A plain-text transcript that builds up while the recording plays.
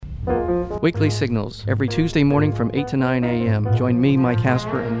Weekly Signals, every Tuesday morning from 8 to 9 a.m. Join me, Mike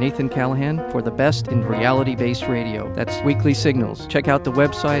Hasper, and Nathan Callahan for the best in reality-based radio. That's Weekly Signals. Check out the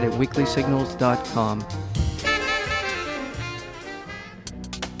website at weeklysignals.com.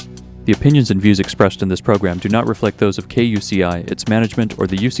 The opinions and views expressed in this program do not reflect those of KUCI, its management, or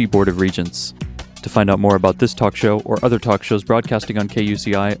the UC Board of Regents. To find out more about this talk show or other talk shows broadcasting on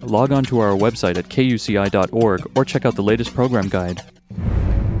KUCI, log on to our website at kuci.org or check out the latest program guide.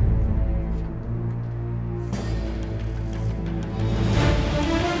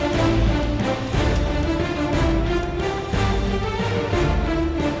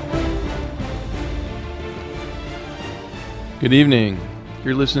 Good evening.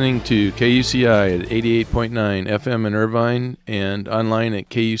 You're listening to KUCI at 88.9 FM in Irvine and online at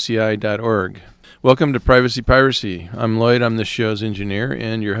kuci.org. Welcome to Privacy Piracy. I'm Lloyd, I'm the show's engineer,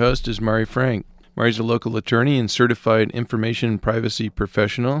 and your host is Mari Frank. Mari's a local attorney and certified information privacy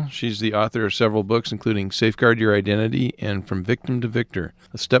professional. She's the author of several books, including Safeguard Your Identity and From Victim to Victor,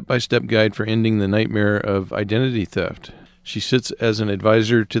 a step-by-step guide for ending the nightmare of identity theft. She sits as an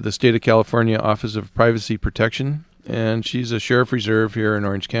advisor to the State of California Office of Privacy Protection, and she's a sheriff reserve here in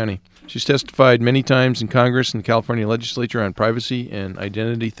Orange County. She's testified many times in Congress and the California legislature on privacy and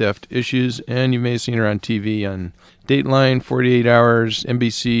identity theft issues, and you may have seen her on TV on Dateline, 48 Hours,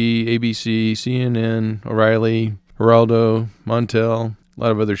 NBC, ABC, CNN, O'Reilly, Geraldo, Montel, a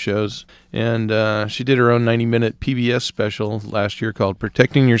lot of other shows. And she did her own 90-minute PBS special last year called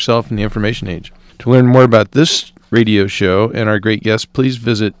Protecting Yourself in the Information Age. To learn more about this radio show and our great guests, please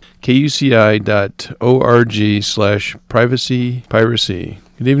visit kuci.org/privacypiracy.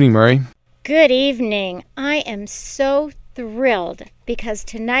 Good evening, Mari. Good evening. I am so thrilled because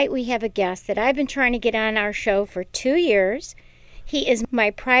tonight we have a guest that I've been trying to get on our show for 2 years. He is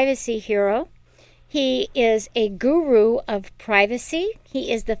my privacy hero. He is a guru of privacy.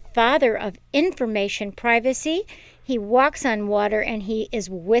 He is the father of information privacy. He walks on water, and he is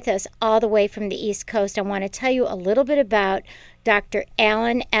with us all the way from the East Coast. I want to tell you a little bit about Dr.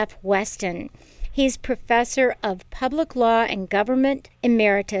 Alan F. Weston. He's professor of public law and government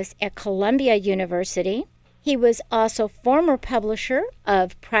emeritus at Columbia University. He was also former publisher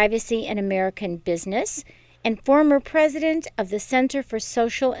of Privacy in American Business and former president of the Center for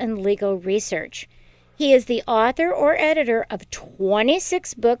Social and Legal Research. He is the author or editor of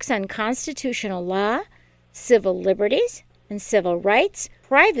 26 books on constitutional law, civil liberties and civil rights,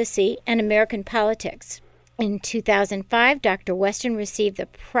 privacy, and American politics. In 2005, Dr. Weston received the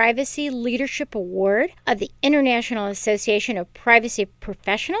Privacy Leadership Award of the International Association of Privacy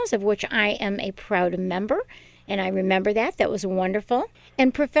Professionals, of which I am a proud member, and I remember that. That was wonderful.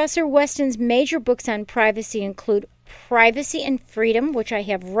 And Professor Weston's major books on privacy include Privacy and Freedom, which I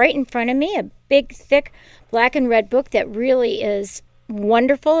have right in front of me, a big, thick black and red book that really is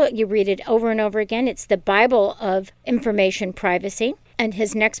wonderful. You read it over and over again. It's the Bible of information privacy. And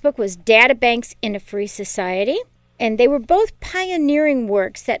his next book was Databanks in a Free Society. And they were both pioneering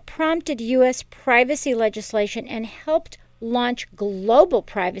works that prompted U.S. privacy legislation and helped launch global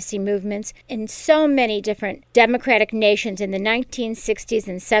privacy movements in so many different democratic nations in the 1960s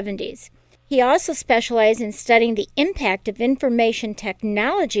and 70s. He also specialized in studying the impact of information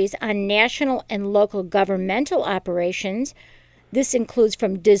technologies on national and local governmental operations. This includes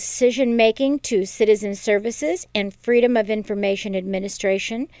from decision-making to citizen services and freedom of information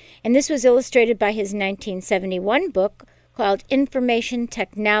administration. And this was illustrated by his 1971 book called Information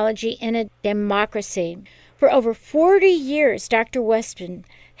Technology in a Democracy. For over 40 years, Dr. Weston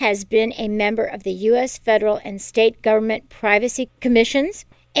has been a member of the U.S. federal and state government privacy commissions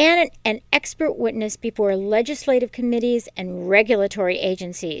and an expert witness before legislative committees and regulatory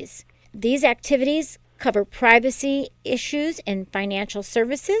agencies. These activities cover privacy issues in financial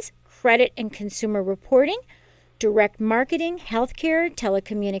services, credit and consumer reporting, direct marketing, healthcare,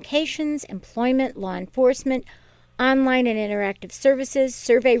 telecommunications, employment, law enforcement, online and interactive services,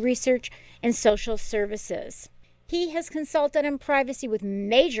 survey research, and social services. He has consulted on privacy with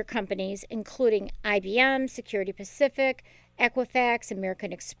major companies, including IBM, Security Pacific, Equifax,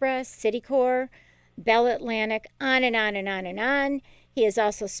 American Express, Citicorp, Bell Atlantic, on and on and on and on. He has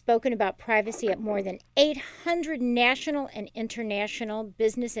also spoken about privacy at more than 800 national and international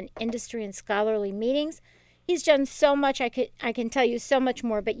business and industry and scholarly meetings. He's done so much, I can tell you so much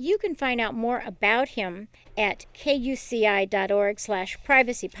more, but you can find out more about him at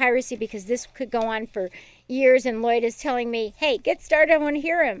kuci.org/privacypiracy, because this could go on for years, and Lloyd is telling me, hey, get started, I want to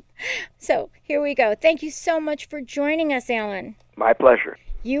hear him. So here we go. Thank you so much for joining us, Alan. My pleasure.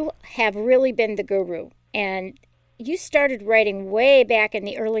 You have really been the guru, and you started writing way back in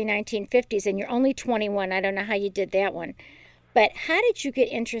the early 1950s, and you're only 21. I don't know how you did that one. But how did you get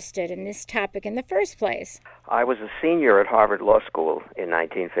interested in this topic in the first place? I was a senior at Harvard Law School in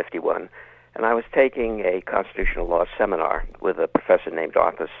 1951, and I was taking a constitutional law seminar with a professor named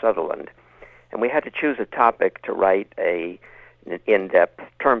Arthur Sutherland. And we had to choose a topic to write an in-depth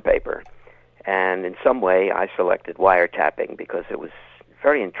term paper. And in some way, I selected wiretapping because it was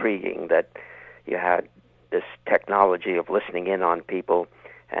very intriguing that you had this technology of listening in on people,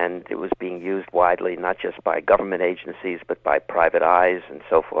 and it was being used widely, not just by government agencies, but by private eyes and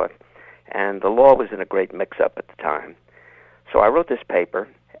so forth. And the law was in a great mix-up at the time. So I wrote this paper,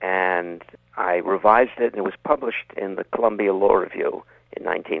 and I revised it, and it was published in the Columbia Law Review in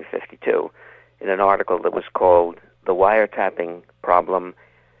 1952 in an article that was called The Wiretapping Problem,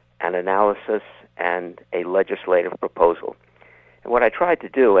 an Analysis and a Legislative Proposal. And what I tried to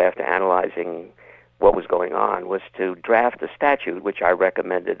do after analyzing what was going on was to draft a statute which I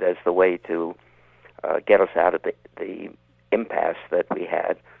recommended as the way to get us out of the impasse that we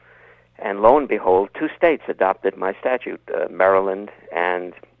had. And lo and behold, 2 states adopted my statute, Maryland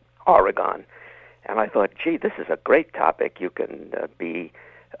and Oregon. And I thought, gee, this is a great topic. You can be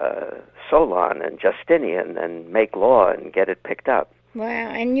Solon and Justinian and make law and get it picked up. Wow,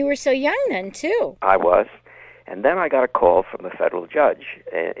 and you were so young then, too. I was. And then I got a call from a federal judge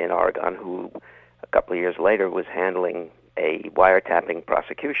in Oregon who, a couple of years later, was handling a wiretapping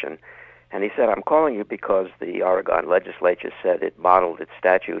prosecution. And he said, I'm calling you because the Oregon legislature said it modeled its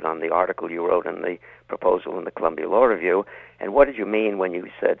statute on the article you wrote in the proposal in the Columbia Law Review. And what did you mean when you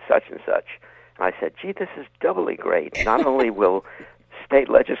said such and such? And I said, gee, this is doubly great. Not only will state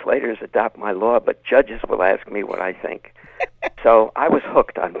legislators adopt my law, but judges will ask me what I think. So I was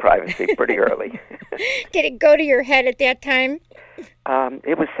hooked on privacy pretty early. Did it go to your head at that time?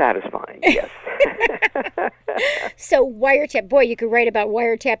 It was satisfying, yes. So wiretap, boy, you could write about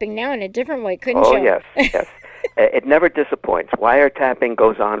wiretapping now in a different way, couldn't you? Oh, yes, yes. It never disappoints. Wiretapping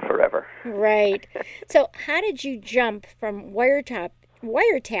goes on forever. Right. So how did you jump from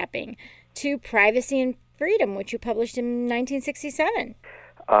wiretapping to Privacy and Freedom, which you published in 1967?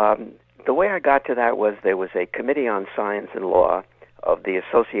 The way I got to that was there was a Committee on Science and Law of the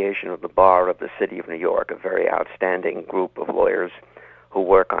Association of the Bar of the City of New York, a very outstanding group of lawyers who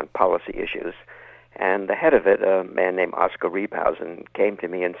work on policy issues. And the head of it, a man named Oscar Riebhausen, came to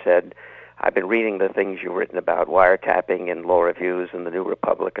me and said, I've been reading the things you've written about wiretapping in law reviews and the New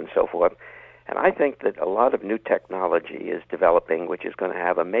Republic and so forth, and I think that a lot of new technology is developing which is going to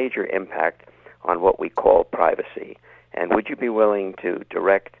have a major impact on what we call privacy. And would you be willing to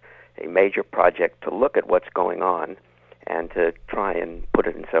direct a major project to look at what's going on and to try and put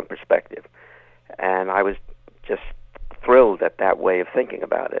it in some perspective? And I was just thrilled at that way of thinking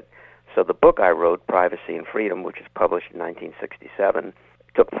about it. So the book I wrote, Privacy and Freedom, which was published in 1967,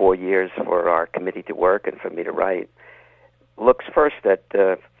 took 4 years for our committee to work and for me to write, looks first at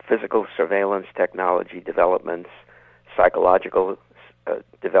physical surveillance technology developments, psychological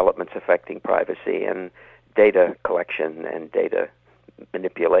developments affecting privacy, and data collection and data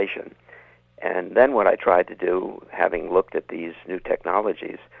manipulation. And then what I tried to do, having looked at these new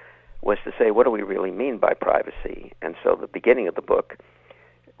technologies, was to say, what do we really mean by privacy? And so the beginning of the book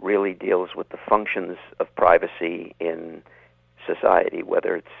really deals with the functions of privacy in society,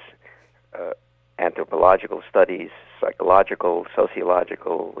 whether it's anthropological studies, psychological,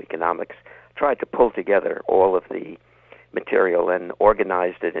 sociological, economics. Tried to pull together all of the material and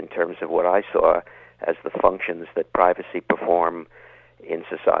organized it in terms of what I saw as the functions that privacy perform in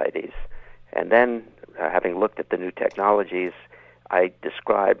societies. And then, having looked at the new technologies, I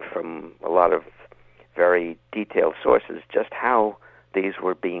described from a lot of very detailed sources just how these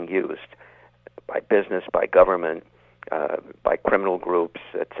were being used by business, by government, by criminal groups,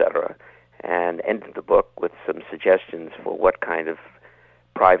 etc., and ended the book with some suggestions for what kind of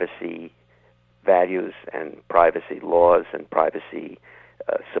privacy values and privacy laws and privacy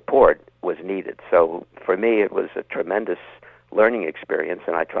support was needed. So for me, it was a tremendous learning experience,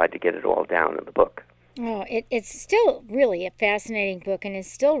 and I tried to get it all down in the book. Oh, it's still really a fascinating book and is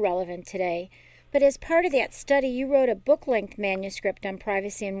still relevant today. But as part of that study, you wrote a book-length manuscript on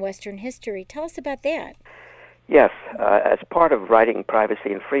privacy in Western history. Tell us about that. Yes. As part of writing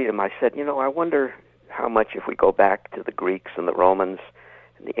Privacy and Freedom, I said, I wonder how much, if we go back to the Greeks and the Romans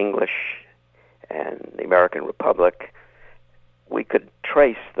and the English and the American Republic, we could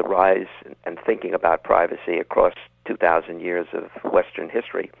trace the rise and thinking about privacy across 2,000 years of Western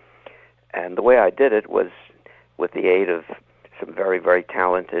history. And the way I did it was with the aid of some very, very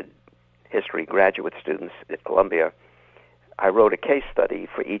talented history graduate students at Columbia. I wrote a case study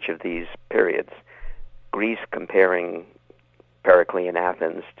for each of these periods. Greece comparing Periclean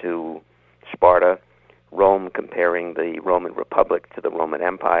Athens to Sparta, Rome comparing the Roman Republic to the Roman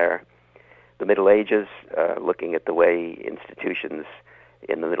Empire, the Middle Ages, looking at the way institutions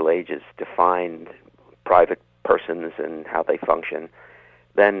in the Middle Ages defined private persons and how they function,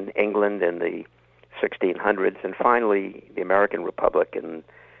 then England in the 1600s, and finally the American Republic in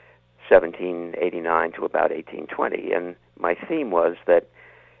 1789 to about 1820. And my theme was that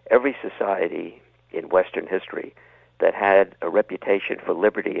every society in Western history that had a reputation for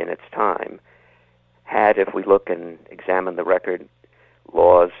liberty in its time had, if we look and examine the record,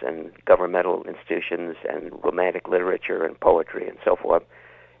 laws and governmental institutions and romantic literature and poetry and so forth.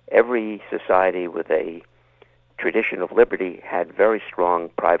 Every society with a tradition of liberty had very strong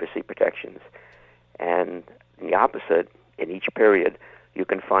privacy protections. And the opposite, in each period, you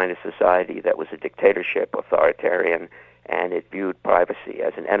can find a society that was a dictatorship, authoritarian, and it viewed privacy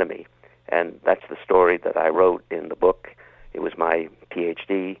as an enemy. And that's the story that I wrote in the book. It was my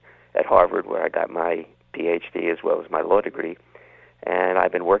PhD at Harvard, where I got my PhD as well as my law degree. And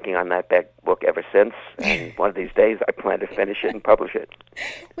I've been working on that book ever since. And one of these days, I plan to finish it and publish it.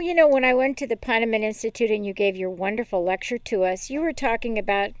 Well, you know, when I went to the Ponemon Institute and you gave your wonderful lecture to us, you were talking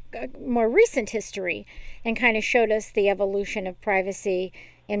about more recent history and kind of showed us the evolution of privacy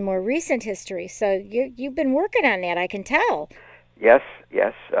in more recent history. So you've been working on that, I can tell. Yes.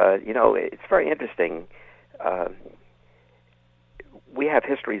 You know, it's very interesting. We have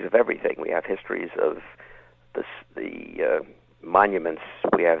histories of everything. We have histories of the monuments.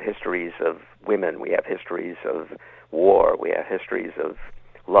 We have histories of women. We have histories of war. We have histories of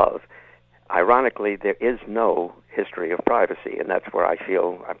love. Ironically, there is no history of privacy, and that's where I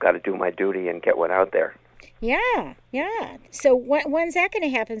feel I've got to do my duty and get one out there. Yeah. So when's that going to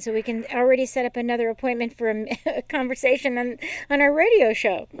happen so we can already set up another appointment for a conversation on our radio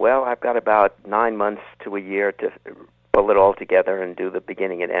show? Well, I've got about 9 months to a year to pull it all together and do the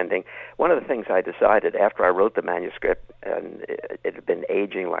beginning and ending. One of the things I decided after I wrote the manuscript, and it had been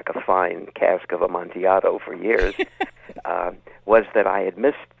aging like a fine cask of Amontillado for years, was that I had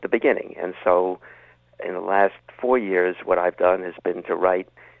missed the beginning. And so in the last 4 years, what I've done has been to write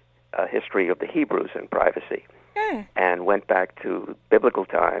a history of the Hebrews in privacy, and went back to biblical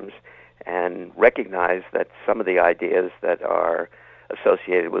times and recognized that some of the ideas that are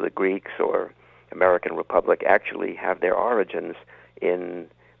associated with the Greeks or American Republic actually have their origins in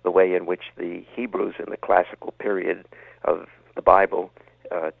the way in which the Hebrews in the classical period of the Bible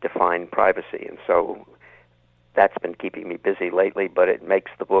defined privacy. And so that's been keeping me busy lately, but it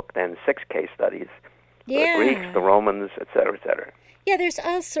makes the book then 6 case studies. Yeah. The Greeks, the Romans, et cetera, et cetera. Yeah, there's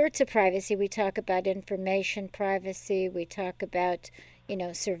all sorts of privacy. We talk about information privacy. We talk about,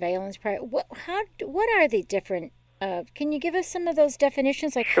 surveillance privacy. What are the different? Can you give us some of those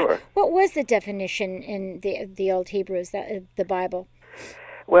definitions? Like, sure. What was the definition in the old Hebrews, the Bible?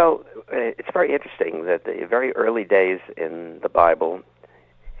 Well, it's very interesting that the very early days in the Bible,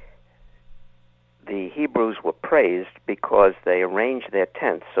 the Hebrews were praised because they arranged their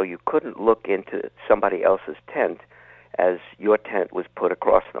tents so you couldn't look into somebody else's tent as your tent was put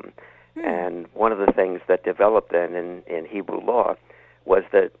across them. And one of the things that developed then in Hebrew law was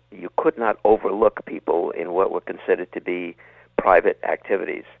that you could not overlook people in what were considered to be private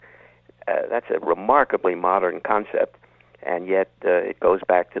activities. That's a remarkably modern concept, and yet it goes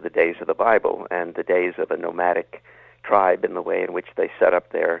back to the days of the Bible and the days of a nomadic tribe in the way in which they set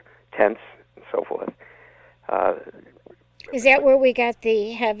up their tents and so forth. Is that where we got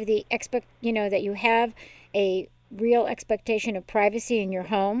that you have a real expectation of privacy in your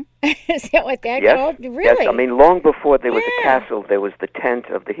home? Is that what that called? Really? Yes, I mean, long before there was a castle, there was the tent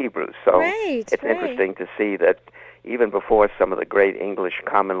of the Hebrews. So it's interesting to see that even before some of the great English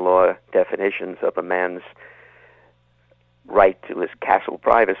common law definitions of a man's right to his castle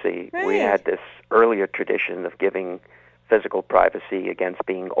privacy, we had this earlier tradition of giving physical privacy against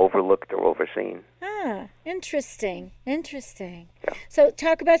being overlooked or overseen. Interesting. Yeah. So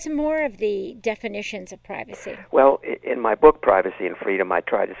talk about some more of the definitions of privacy. Well, in my book, Privacy and Freedom, I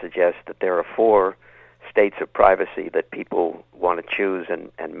try to suggest that there are 4 states of privacy that people want to choose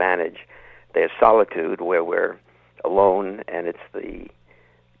and manage. There's solitude, where we're alone, and it's the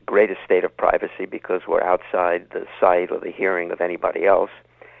greatest state of privacy because we're outside the sight or the hearing of anybody else.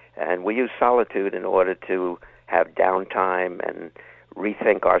 And we use solitude in order to have downtime and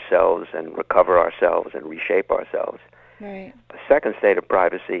rethink ourselves and recover ourselves and reshape ourselves. Right. The second state of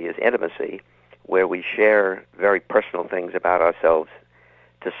privacy is intimacy, where we share very personal things about ourselves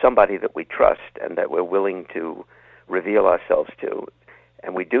to somebody that we trust and that we're willing to reveal ourselves to.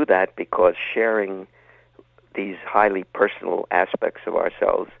 And we do that because sharing these highly personal aspects of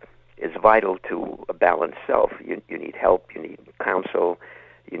ourselves is vital to a balanced self. You need help, you need counsel,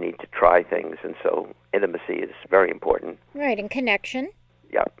 You need to try things, and so intimacy is very important. Right, and connection.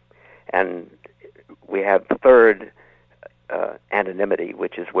 Yeah. And we have the third, anonymity,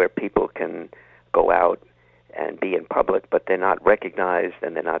 which is where people can go out and be in public, but they're not recognized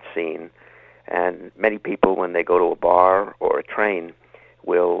and they're not seen. And many people, when they go to a bar or a train,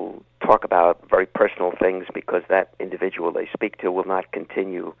 will talk about very personal things because that individual they speak to will not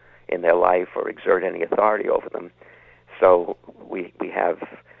continue in their life or exert any authority over them. So we have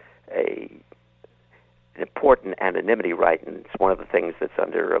an important anonymity right, and it's one of the things that's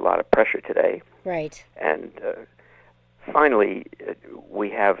under a lot of pressure today. Right. And finally, we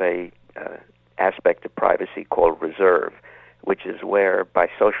have a aspect of privacy called reserve, which is where, by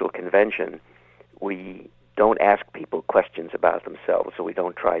social convention, we don't ask people questions about themselves, so we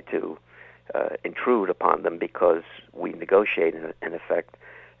don't try to intrude upon them because we negotiate, in effect,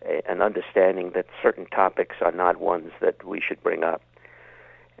 an understanding that certain topics are not ones that we should bring up.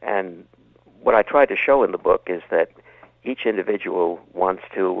 And what I try to show in the book is that each individual wants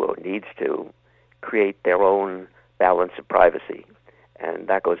to or needs to create their own balance of privacy. And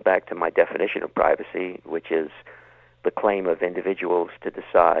that goes back to my definition of privacy, which is the claim of individuals to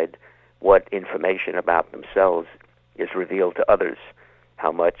decide what information about themselves is revealed to others,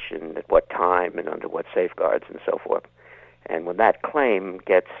 how much and at what time and under what safeguards and so forth. And when that claim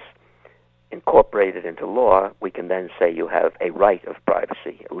gets incorporated into law, we can then say you have a right of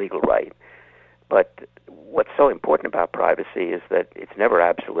privacy, a legal right. But what's so important about privacy is that it's never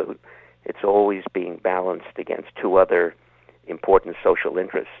absolute. It's always being balanced against two other important social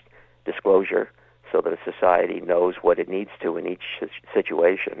interests: disclosure, so that a society knows what it needs to in each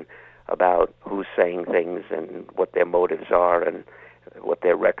situation about who's saying things and what their motives are and what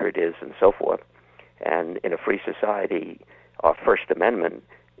their record is and so forth. And in a free society, our First Amendment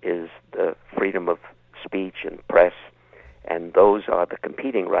is the freedom of speech and press, and those are the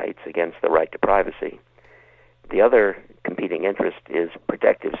competing rights against the right to privacy. The other competing interest is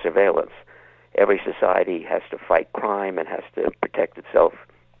protective surveillance. Every society has to fight crime and has to protect itself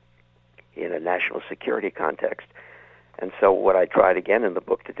in a national security context. And so what I tried again in the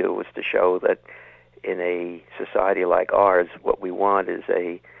book to do was to show that in a society like ours, what we want is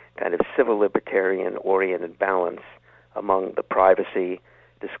a kind of civil libertarian-oriented balance among the privacy,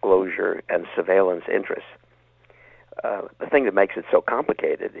 disclosure, and surveillance interests. The thing that makes it so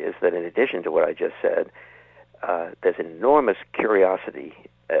complicated is that in addition to what I just said, there's an enormous curiosity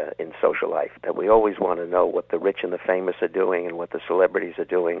in social life, that we always want to know what the rich and the famous are doing and what the celebrities are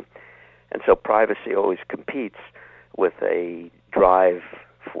doing. And so privacy always competes with a drive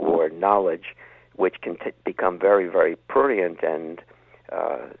for knowledge, which can become very, very prurient and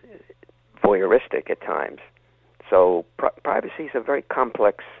voyeuristic at times. So privacy is a very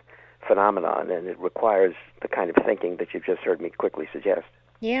complex phenomenon, and it requires the kind of thinking that you've just heard me quickly suggest.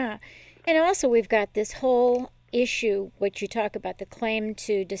 Yeah. And also we've got this whole issue, which you talk about, the claim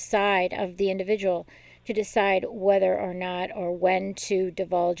to decide of the individual, to decide whether or not or when to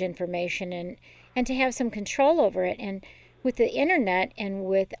divulge information and to have some control over it. And with the internet and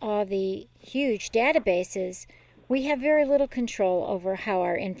with all the huge databases, we have very little control over how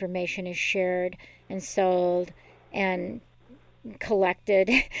our information is shared and sold and collected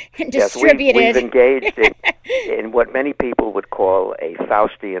and distributed. Yes, we've engaged in what many people would call a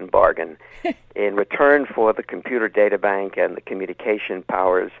Faustian bargain. In return for the computer data bank and the communication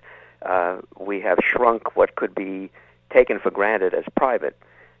powers, we have shrunk what could be taken for granted as private.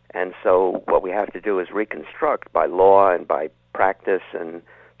 And so what we have to do is reconstruct by law and by practice and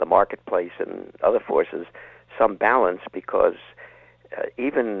the marketplace and other forces some balance, because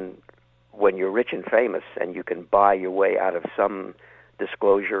even when you're rich and famous and you can buy your way out of some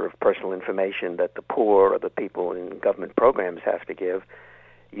disclosure of personal information that the poor or the people in government programs have to give,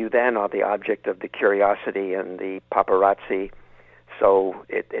 you then are the object of the curiosity and the paparazzi. So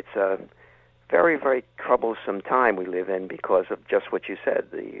it's a very, very troublesome time we live in because of just what you said,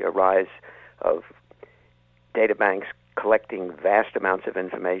 the rise of data banks collecting vast amounts of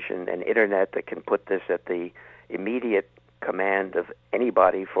information, an internet that can put this at the immediate command of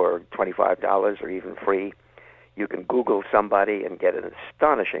anybody for $25 or even free. You can Google somebody and get an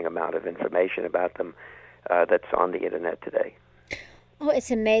astonishing amount of information about them that's on the internet today. Oh,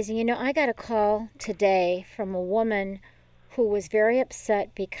 it's amazing. You know, I got a call today from a woman who was very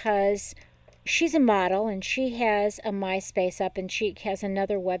upset because she's a model and she has a MySpace up and she has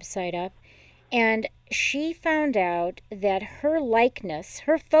another website up. And she found out that her likeness,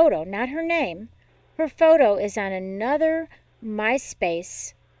 her photo, not her name, her photo is on another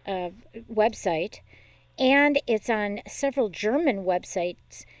MySpace website, and it's on several German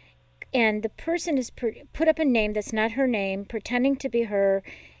websites and the person is put up a name that's not her name, pretending to be her,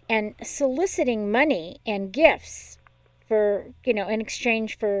 and soliciting money and gifts for, in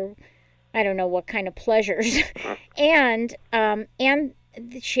exchange for, I don't know what kind of pleasures. and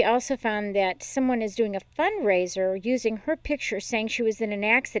she also found that someone is doing a fundraiser using her picture, saying she was in an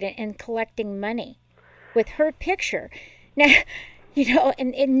accident, and collecting money with her picture. Now,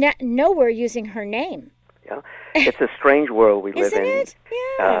 and nowhere using her name. Yeah, it's a strange world we live Isn't in. it?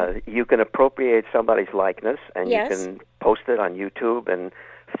 Yeah. You can appropriate somebody's likeness, and Yes. you can post it on YouTube, and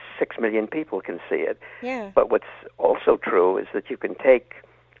 6 million people can see it. Yeah. But what's also true is that you can take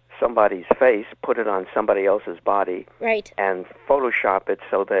somebody's face, put it on somebody else's body, Right. and Photoshop it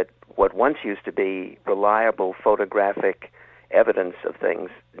so that what once used to be reliable photographic evidence of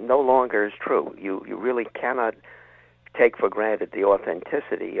things no longer is true. You really cannot take for granted the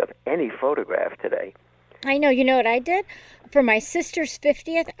authenticity of any photograph today. I know. You know what I did? For my sister's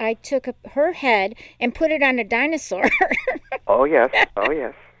 50th, I took her head and put it on a dinosaur. Oh yes, oh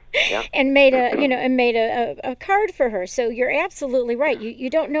yes. Yeah. And made a card for her. So you're absolutely right. You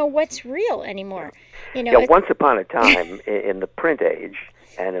don't know what's real anymore. Yeah, once upon a time, in the print age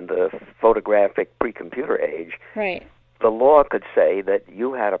and in the photographic pre-computer age, right, the law could say that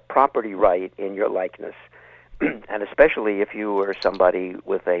you had a property right in your likeness, and especially if you were somebody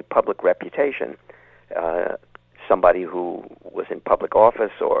with a public reputation, somebody who was in public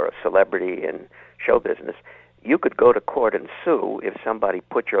office or a celebrity in show business, you could go to court and sue if somebody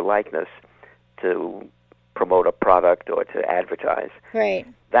put your likeness to promote a product or to advertise. right.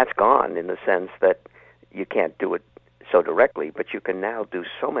 That's gone in the sense that you can't do it so directly, but you can now do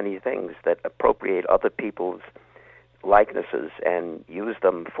so many things that appropriate other people's likenesses and use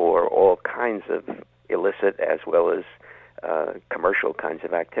them for all kinds of illicit as well as commercial kinds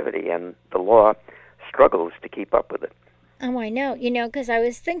of activity, and the law struggles to keep up with it. Oh, I know. Because I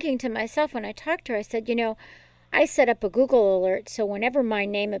was thinking to myself when I talked to her, I said, I set up a Google alert, so whenever my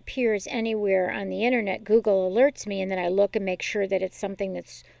name appears anywhere on the internet, Google alerts me, and then I look and make sure that it's something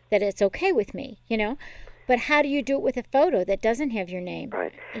that it's okay with me, But how do you do it with a photo that doesn't have your name?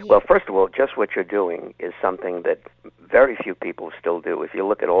 Right. Yeah. Well, first of all, just what you're doing is something that very few people still do. If you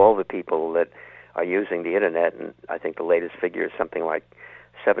look at all the people that are using the internet, and I think the latest figure is something like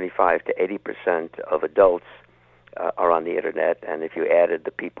 75 to 80% of adults are on the internet, and if you added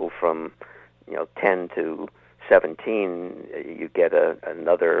the people from 10 to 17, you get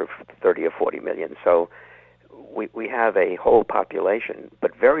another 30 or 40 million. So we have a whole population,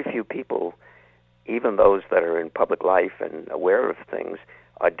 but very few people, even those that are in public life and aware of things,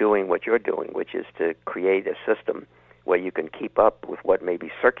 are doing what you're doing, which is to create a system where you can keep up with what may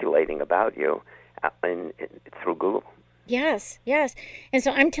be circulating about you through Google. Yes, yes. And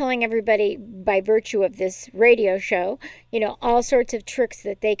so I'm telling everybody, by virtue of this radio show, all sorts of tricks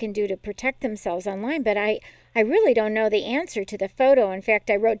that they can do to protect themselves online. But I really don't know the answer to the photo. In fact,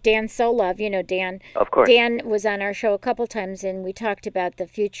 I wrote Dan Solove. Dan. Of course. Dan was on our show a couple times, and we talked about the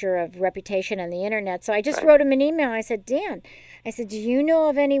future of reputation on the internet. So I just Right. wrote him an email. I said, Dan, do you know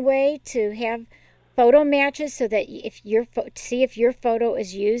of any way to have photo matches so that if see if your photo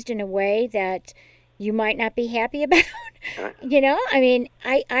is used in a way that you might not be happy about?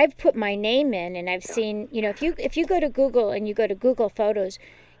 I've put my name in, and I've seen, if you go to Google and you go to Google Photos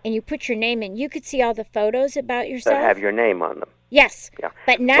and you put your name in, you could see all the photos about yourself. That have your name on them. Yes, Yeah.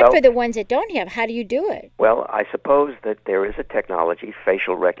 but not for the ones that don't have. How do you do it? Well, I suppose that there is a technology,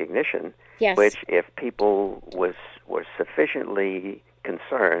 facial recognition, Yes. which if people were sufficiently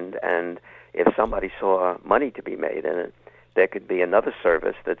concerned, and if somebody saw money to be made in it, there could be another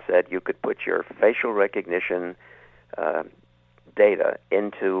service that said you could put your facial recognition data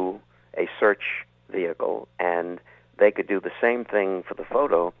into a search vehicle, and they could do the same thing for the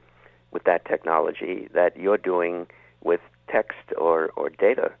photo with that technology that you're doing with text or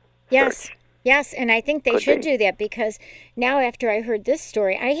data Yes. search. Yes, and I think they Could should be. do that, because now after I heard this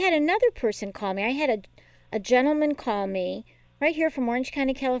story, I had another person call me. I had a gentleman call me right here from Orange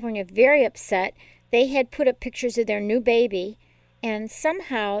County, California, very upset. They had put up pictures of their new baby, and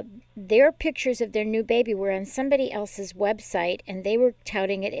somehow their pictures of their new baby were on somebody else's website, and they were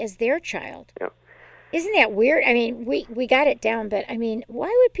touting it as their child. Yeah. Isn't that weird? I mean, we got it down, but I mean, why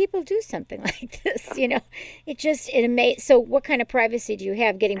would people do something like this? You know, it amazes. So what kind of privacy do you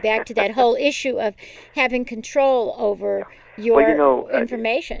have? Getting back to that whole issue of having control over your Well, you know,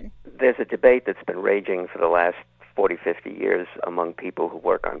 information. There's a debate that's been raging for the last 40, 50 years among people who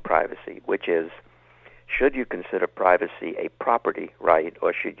work on privacy, which is, should you consider privacy a property right,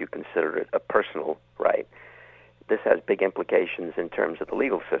 or should you consider it a personal right? This has big implications in terms of the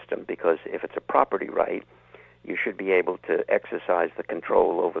legal system, because if it's a property right, you should be able to exercise the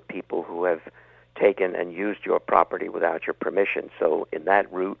control over people who have taken and used your property without your permission. So in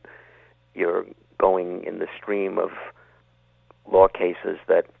that route, you're going in the stream of law cases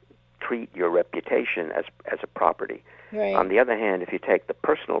that treat your reputation as a property. Right. On the other hand, if you take the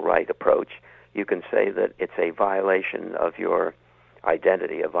personal right approach, you can say that it's a violation of your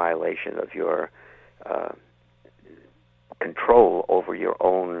identity, a violation of your control over your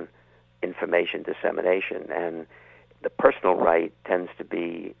own information dissemination. And the personal right tends to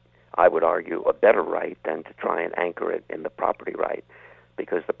be, I would argue, a better right than to try and anchor it in the property right,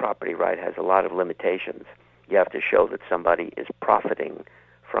 because the property right has a lot of limitations. You have to show that somebody is profiting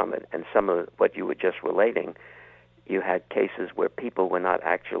from it. And some of what you were just relating, you had cases where people were not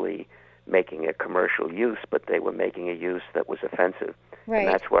actually making a commercial use, but they were making a use that was offensive. Right. And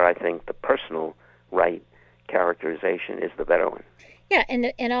that's where I think the personal right characterization is the better one. Yeah,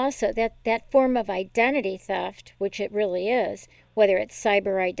 and also that form of identity theft, which it really is, whether it's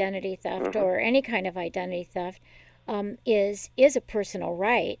cyber identity theft or any kind of identity theft, is a personal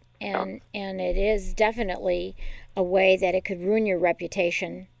right, and it is definitely a way that it could ruin your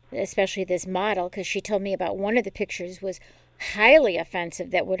reputation, especially this model, because she told me about one of the pictures was highly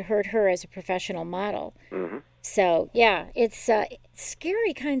offensive that would hurt her as a professional model. Mm-hmm. So, yeah, it's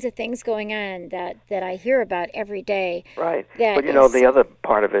scary kinds of things going on that I hear about every day. Right. But, the other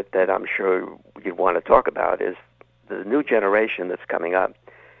part of it that I'm sure you'd want to talk about is the new generation that's coming up,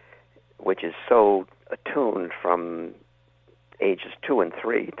 which is so attuned from ages 2 and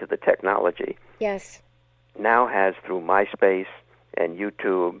 3 to the technology. Yes. Now has, through MySpace and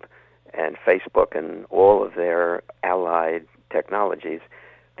YouTube and Facebook and all of their allied technologies,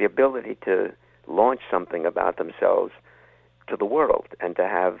 the ability to launch something about themselves to the world and to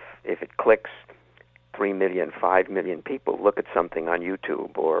have, if it clicks, 3 million, 5 million people look at something on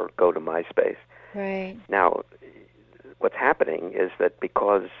YouTube or go to MySpace. Right. Now, what's happening is that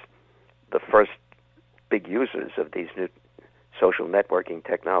because the first big users of these new social networking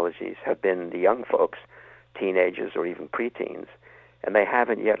technologies have been the young folks, teenagers or even preteens, and they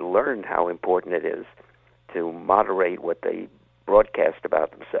haven't yet learned how important it is to moderate what they broadcast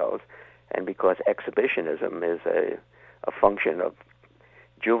about themselves, and because exhibitionism is a function of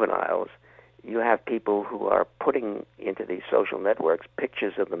juveniles, you have people who are putting into these social networks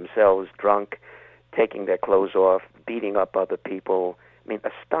pictures of themselves drunk, taking their clothes off, beating up other people. I mean,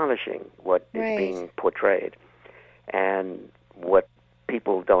 astonishing what is being portrayed. And what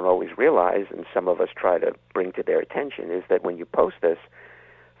people don't always realize, and some of us try to bring to their attention, is that when you post this,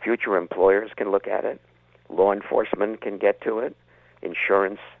 future employers can look at it, law enforcement can get to it,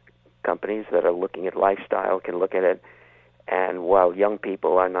 insurance companies that are looking at lifestyle can look at it, and while young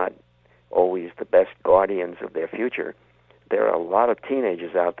people are not always the best guardians of their future, there are a lot of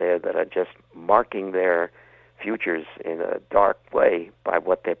teenagers out there that are just marking their futures in a dark way by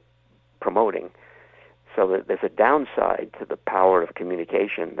what they're promoting. So that there's a downside to the power of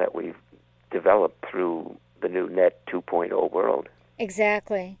communication that we've developed through the new Net 2.0 world.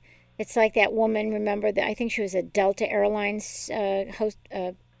 Exactly. It's like that woman, remember, I think she was a Delta Airlines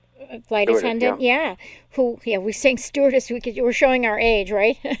flight attendant. Yeah. We're saying stewardess, we're showing our age,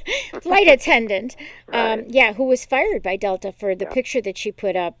 right? Flight attendant. Right. Who was fired by Delta for the picture that she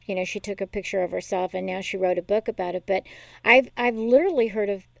put up. She took a picture of herself, and now she wrote a book about it. But I've literally heard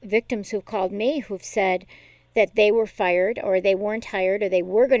of victims who've called me who've said that they were fired, or they weren't hired, or they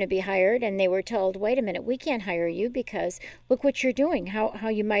were going to be hired, and they were told, wait a minute, we can't hire you because look what you're doing, how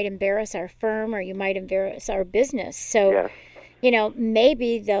you might embarrass our firm, or you might embarrass our business. So,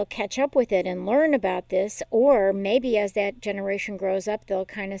 maybe they'll catch up with it and learn about this, or maybe as that generation grows up, they'll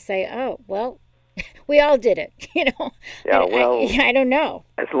kind of say, oh, well, we all did it, Yeah, well, I don't know.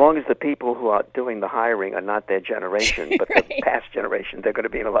 As long as the people who are doing the hiring are not their generation, but Right. the past generation, they're going to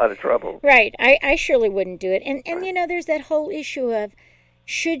be in a lot of trouble. Right. I surely wouldn't do it. And there's that whole issue of,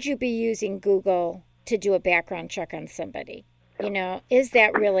 should you be using Google to do a background check on somebody? Is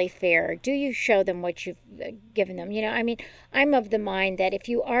that really fair? Do you show them what you've given them? I'm of the mind that if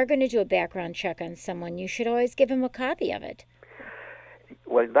you are going to do a background check on someone, you should always give them a copy of it.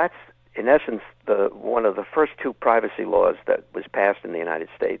 Well, that's, in essence, one of the first two privacy laws that was passed in the United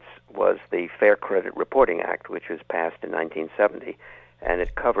States was the Fair Credit Reporting Act, which was passed in 1970, and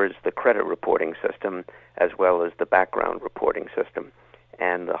it covers the credit reporting system as well as the background reporting system.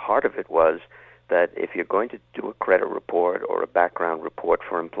 And the heart of it was that if you're going to do a credit report or a background report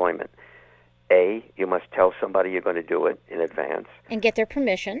for employment, A, you must tell somebody you're going to do it in advance. And get their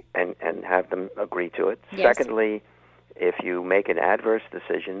permission. And have them agree to it. Yes. Secondly, if you make an adverse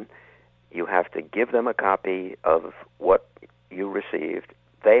decision, you have to give them a copy of what you received.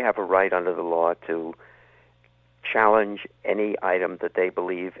 They have a right under the law to challenge any item that they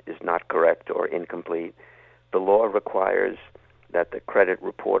believe is not correct or incomplete, the law requires that the credit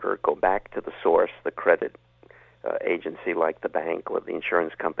reporter go back to the source, the credit agency like the bank or the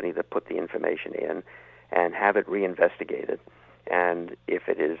insurance company that put the information in, and have it reinvestigated. And if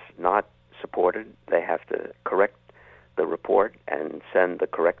it is not supported, they have to correct the report and send the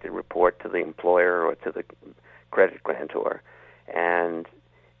corrected report to the employer or to the credit grantor. And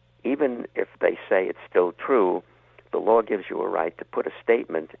even if they say it's still true, the law gives you a right to put a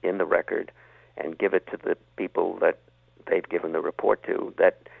statement in the record and give it to the people that they've given the report to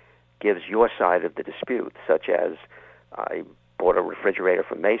that gives your side of the dispute, such as I bought a refrigerator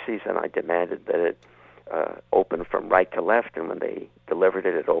from Macy's and I demanded that it open from right to left, and when they delivered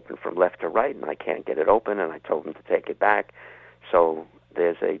it, it opened from left to right, and I can't get it open, and I told them to take it back. So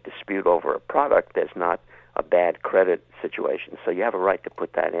there's a dispute over a product. There's not a bad credit situation, so you have a right to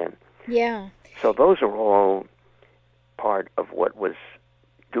put that in. Yeah. So those are all part of what was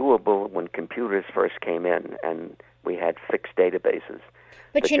doable when computers first came in and we had fixed databases.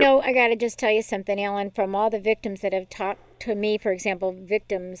 But you know, I got to just tell you something, Alan, from all the victims that have talked to me, for example,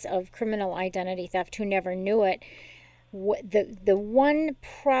 victims of criminal identity theft who never knew it, the one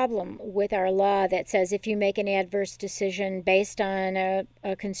problem with our law that says if you make an adverse decision based on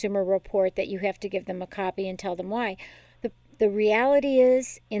a consumer report that you have to give them a copy and tell them why, the reality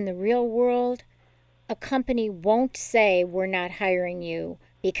is, in the real world, a company won't say we're not hiring you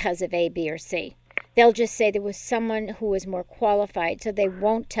because of A, B, or C. They'll just say there was someone who was more qualified, so they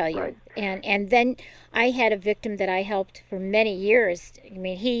won't tell you. Right. And then I had a victim that I helped for many years. I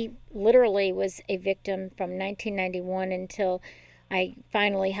mean, he literally was a victim from 1991 until I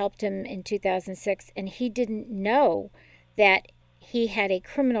finally helped him in 2006, and he didn't know that he had a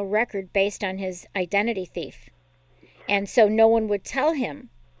criminal record based on his identity thief. And so no one would tell him.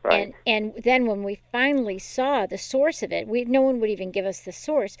 Right. And then when we finally saw the source of it, no one would even give us the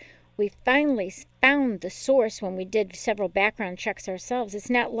source. We finally found the source when we did several background checks ourselves. It's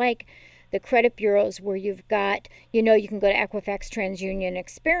not like the credit bureaus where you've got, you can go to Equifax, TransUnion,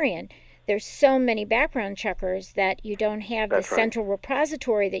 Experian. There's so many background checkers that you don't have the central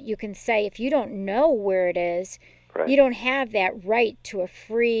repository that you can say, if you don't know where it is, you don't have that right to a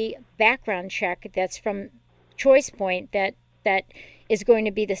free background check that's from ChoicePoint that is going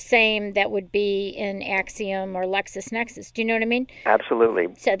to be the same that would be in Axiom or LexisNexis. Do you know what I mean? Absolutely.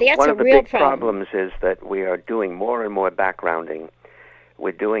 So that's One a of the real big problem. problems is that we are doing more and more backgrounding.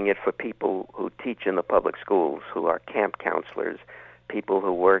 We're doing it for people who teach in the public schools, who are camp counselors, people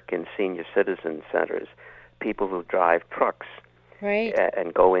who work in senior citizen centers, people who drive trucks, right,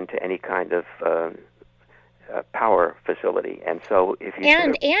 and go into any kind of power facility. And so if you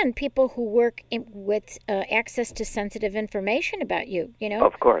and people who work with access to sensitive information about you,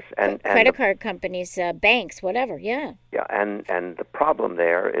 of course, and credit card companies, banks, whatever. Yeah, and the problem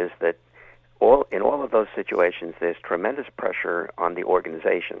there is that in all of those situations there's tremendous pressure on the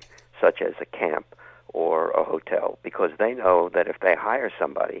organization, such as a camp or a hotel, because they know that if they hire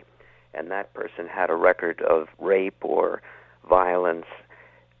somebody and that person had a record of rape or violence,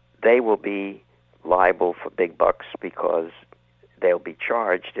 they will be liable for big bucks because they'll be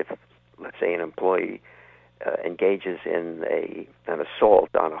charged if, let's say, an employee engages in an assault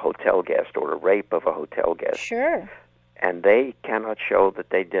on a hotel guest or a rape of a hotel guest. Sure. And they cannot show that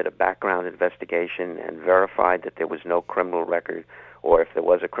they did a background investigation and verified that there was no criminal record, or if there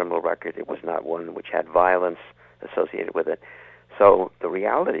was a criminal record, it was not one which had violence associated with it. So the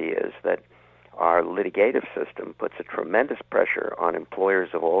reality is that our litigative system puts a tremendous pressure on employers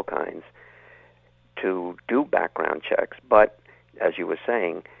of all kinds to do background checks, but as you were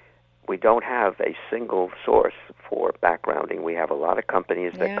saying, we don't have a single source for backgrounding. We have a lot of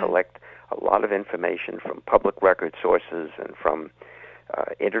companies that collect a lot of information from public record sources and from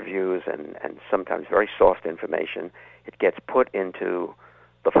interviews and sometimes very soft information. It gets put into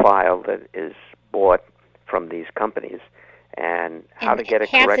the file that is bought from these companies, and how to get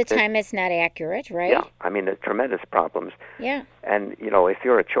it corrected. Half the time it's not accurate, right? Yeah, I mean, there's tremendous problems. Yeah. And, if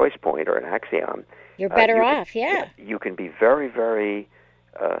you're a ChoicePoint or an Axiom, you're better off, yeah. You can be very, very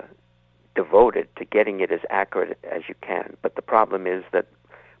devoted to getting it as accurate as you can. But the problem is that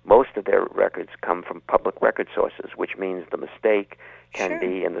most of their records come from public record sources, which means the mistake can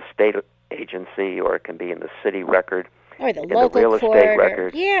be in the state agency, or it can be in the city record, or the in local the real court, estate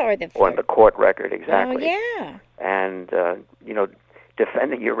record, or in the court record, exactly. Oh, yeah. And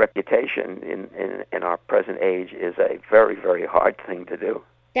defending your reputation in our present age is a very, very hard thing to do.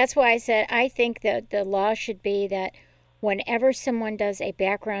 That's why I said I think that the law should be that whenever someone does a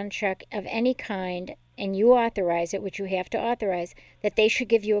background check of any kind, and you authorize it, which you have to authorize, that they should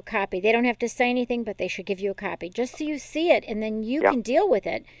give you a copy. They don't have to say anything, but they should give you a copy, just so you see it, and then you can deal with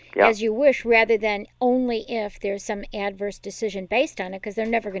it as you wish, rather than only if there's some adverse decision based on it, because they're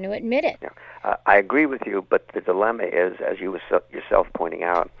never going to admit it. I agree with you, but the dilemma is, as you were yourself pointing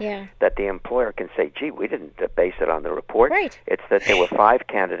out, that the employer can say, gee, we didn't base it on the report. Right. It's that there were 5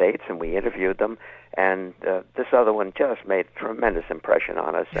 candidates, and we interviewed them, and this other one just made a tremendous impression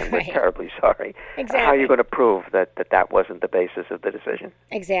on us, and we're terribly sorry. Exactly. How are you going to prove that wasn't the basis of the decision?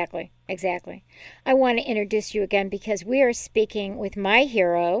 Exactly. I want to introduce you again because we are speaking with my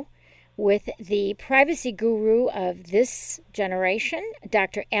hero, with the privacy guru of this generation,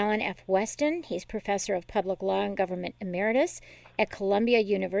 Dr. Alan F. Weston. He's professor of public law and government emeritus at Columbia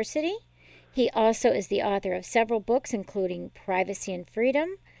University. He also is the author of several books, including Privacy and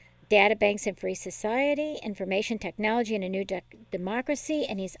Freedom, Databanks and Free Society, Information Technology and a New Democracy,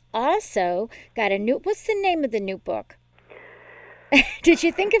 and he's also got a new, what's the name of the new book? Did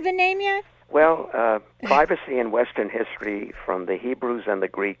you think of a name yet? Well, Privacy in Western History, from the Hebrews and the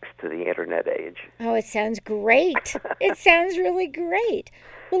Greeks to the Internet Age. Oh, it sounds great. It sounds really great.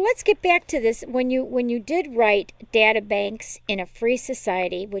 Well, let's get back to this. When you did write Databanks in a Free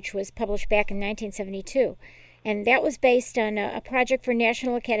Society, which was published back in 1972, and that was based on a project for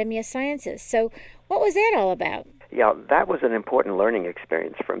National Academy of Sciences. So what was that all about? Yeah, that was an important learning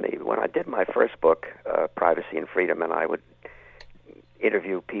experience for me. When I did my first book, Privacy and Freedom, and I would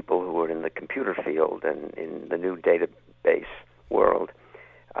interview people who were in the computer field and in the new database world,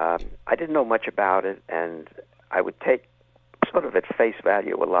 I didn't know much about it, and I would take sort of at face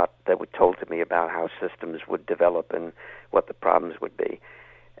value a lot that was told to me about how systems would develop and what the problems would be.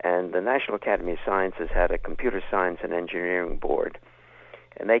 And the National Academy of Sciences had a computer science and engineering board,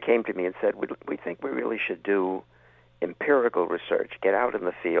 and they came to me and said, we think we really should do empirical research, get out in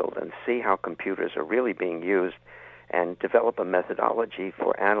the field and see how computers are really being used, and develop a methodology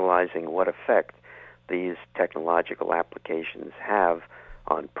for analyzing what effect these technological applications have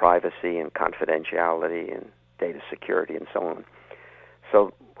on privacy and confidentiality and data security and so on.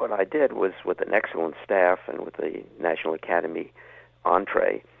 So what I did was, with an excellent staff and with the National Academy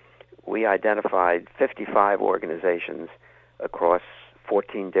entree, we identified 55 organizations across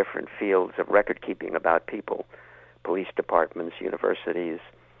 14 different fields of record-keeping about people: police departments, universities,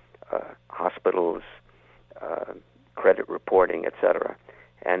 hospitals, credit reporting, etc.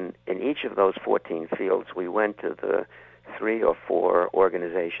 And in each of those 14 fields, we went to the 3 or 4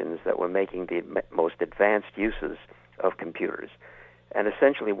 organizations that were making the most advanced uses of computers. And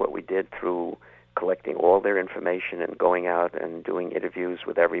essentially what we did, through collecting all their information and going out and doing interviews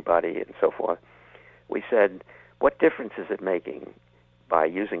with everybody and so forth, we said, what difference is it making by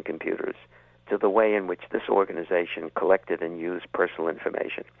using computers to the way in which this organization collected and used personal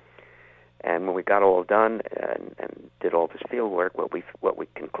information? And when we got all done and did all this field work, what we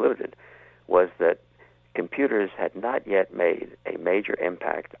concluded was that computers had not yet made a major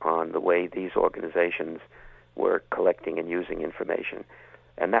impact on the way these organizations were collecting and using information.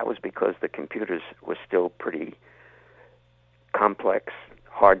 And that was because the computers were still pretty complex,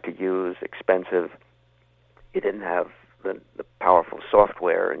 hard to use, expensive. You didn't have the powerful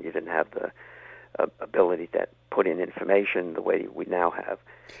software, and you didn't have the ability to put in information the way we now have.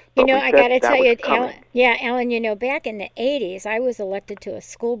 You know, I got to tell you, Alan, you know, back in the 80s, I was elected to a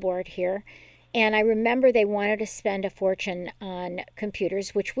school board here, and I remember they wanted to spend a fortune on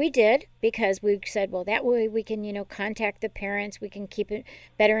computers, which we did, because we said, well, that way we can, you know, contact the parents, we can keep it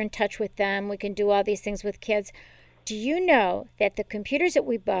better in touch with them, we can do all these things with kids. Do you know that the computers that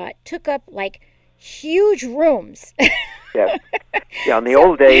we bought took up, like, huge rooms? Yes. Yeah, in the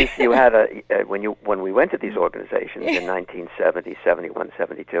old days, you had when we went to these organizations in 1970, 71,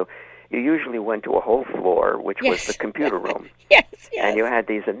 72, you usually went to a whole floor, which was the computer room. Yes. And you had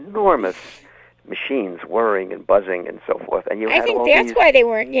these enormous machines whirring and buzzing and so forth. And I think that's why they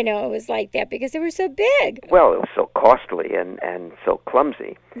weren't, you know, it was like that, because they were so big. Well, it was so costly and so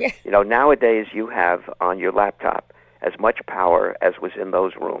clumsy. Yeah. You know, nowadays you have on your laptop as much power as was in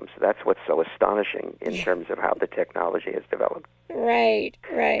those rooms. That's what's so astonishing in terms of how the technology has developed. Right.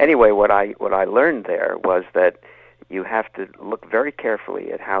 Anyway, what I learned there was that you have to look very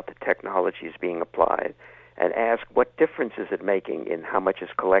carefully at how the technology is being applied and ask, what difference is it making in how much is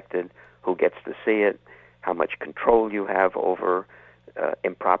collected, who gets to see it, how much control you have over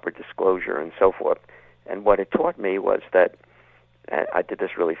improper disclosure, and so forth. And what it taught me was that, and I did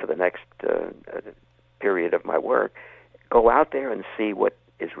this really for the next period of my work, go out there and see what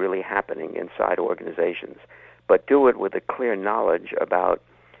is really happening inside organizations, but do it with a clear knowledge about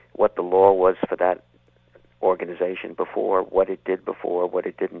what the law was for that organization before, what it did before, what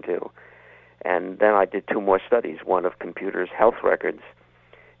it didn't do. And then I did 2 more studies, one of computers' health records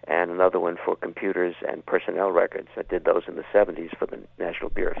and another one for computers and personnel records. I did those in the 70s for the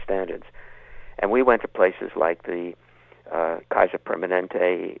National Bureau of Standards. And we went to places like the Kaiser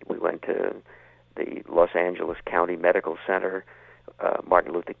Permanente, we went to the Los Angeles County Medical Center,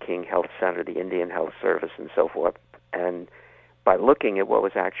 Martin Luther King Health Center, the Indian Health Service, and so forth. And by looking at what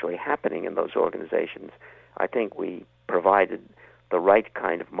was actually happening in those organizations, I think we provided the right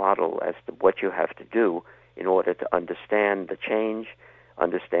kind of model as to what you have to do in order to understand the change,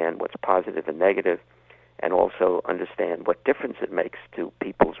 understand what's positive and negative, and also understand what difference it makes to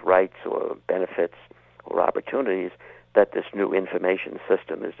people's rights or benefits or opportunities that this new information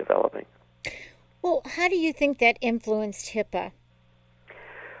system is developing. Well, how do you think that influenced HIPAA?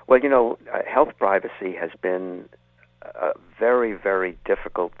 Well, health privacy has been a very, very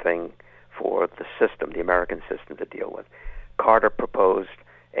difficult thing for the system, the American system, to deal with. Carter proposed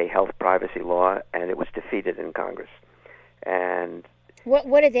a health privacy law, and it was defeated in Congress. And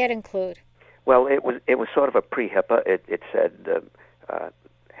what did that include? Well, it was sort of a pre-HIPAA. It said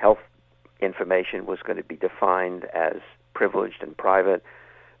health information was going to be defined as privileged and private.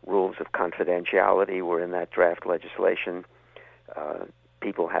 Rules of confidentiality were in that draft legislation.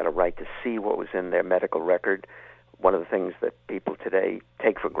 People had a right to see what was in their medical record. One of the things that people today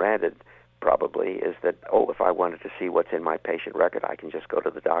take for granted probably is that, if I wanted to see what's in my patient record, I can just go to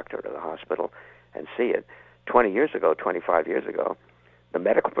the doctor or the hospital and see it. 20 years ago, 25 years ago, the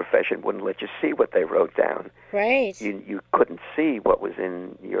medical profession wouldn't let you see what they wrote down. Right. You couldn't see what was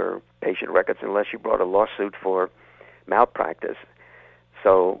in your patient records unless you brought a lawsuit for malpractice.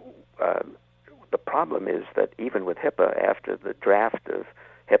 So the problem is that even with HIPAA, after the draft of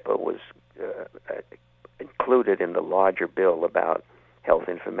HIPAA was included in the larger bill about health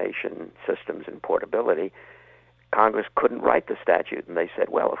information systems and portability, Congress couldn't write the statute, and they said,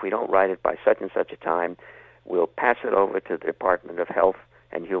 well, if we don't write it by such and such a time, we'll pass it over to the Department of Health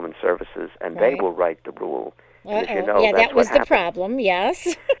and Human Services, and they will write the rule. And as you know, yeah, that's that was what the happened. problem,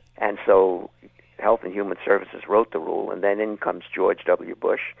 yes. And so Health and Human Services wrote the rule, and then in comes George W.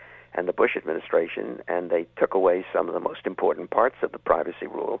 Bush and the Bush administration, and they took away some of the most important parts of the privacy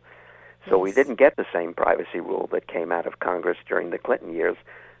rule. So we didn't get the same privacy rule that came out of Congress during the Clinton years.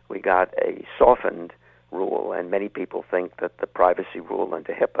 We got a softened rule, and many people think that the privacy rule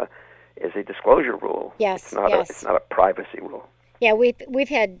under HIPAA is a disclosure rule. Yes, It's not a privacy rule. Yeah, we've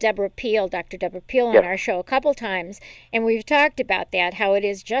had Dr. Deborah Peel on our show a couple times, and we've talked about that, how it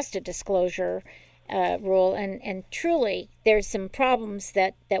is just a disclosure rule, and truly there's some problems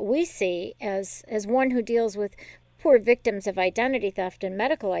that we see as one who deals with poor victims of identity theft and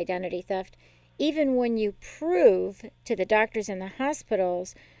medical identity theft. Even when you prove to the doctors and the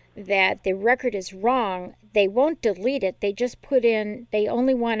hospitals that the record is wrong, they won't delete it. They just they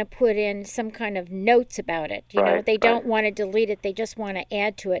only want to put in some kind of notes about it. You know, they don't want to delete it. They just want to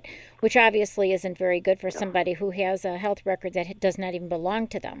add to it, which obviously isn't very good for somebody who has a health record that does not even belong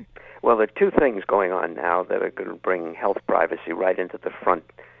to them. Well, there are 2 things going on now that are going to bring health privacy right into the front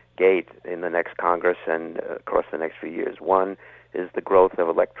gate in the next Congress and across the next few years. One is the growth of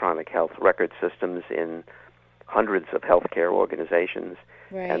electronic health record systems in hundreds of healthcare organizations,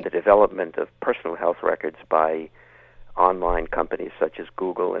 and the development of personal health records by online companies such as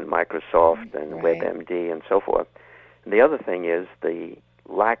Google and Microsoft and WebMD and so forth. And the other thing is the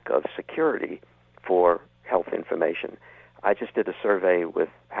lack of security for health information. I just did a survey with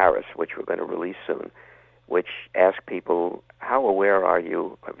Harris, which we're going to release soon, which asked people, how aware are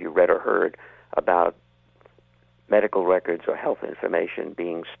you, have you read or heard about medical records or health information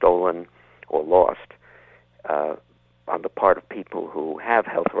being stolen or lost on the part of people who have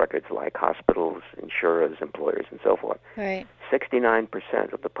health records like hospitals, insurers, employers, and so forth.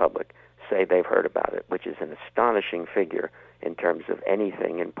 69% of the public say they've heard about it, which is an astonishing figure in terms of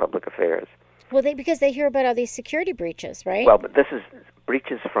anything in public affairs. Well, because they hear about all these security breaches, right? Well, but this is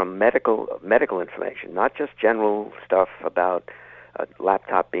breaches from medical information, not just general stuff about a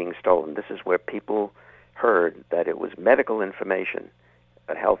laptop being stolen. This is where people heard that it was medical information,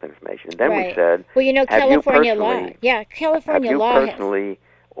 health information. And then we said, well, you know, California law. Yeah, California law. Have you personally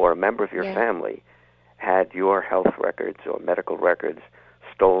or a member of your family had your health records or medical records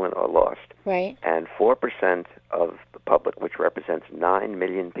stolen or lost? Right. And 4% of the public, which represents 9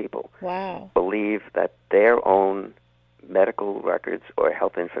 million people, believe that their own medical records or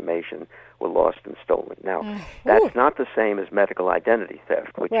health information were lost and stolen. Now, that's not the same as medical identity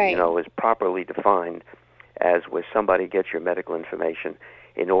theft, which you know is properly defined as where somebody gets your medical information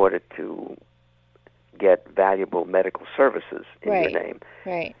in order to get valuable medical services in your name.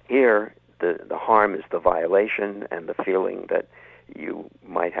 Right. Here, the harm is the violation and the feeling that you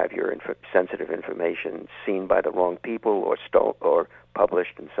might have your sensitive information seen by the wrong people or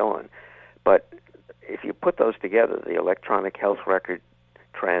published and so on. But if you put those together, the electronic health record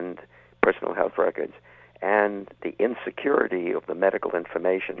trend, personal health records, and the insecurity of the medical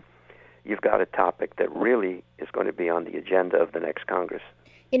information, you've got a topic that really is going to be on the agenda of the next Congress.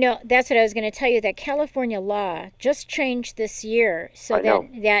 You know, that's what I was going to tell you, that California law just changed this year. So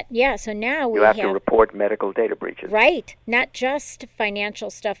so now we have to report medical data breaches. Right. Not just financial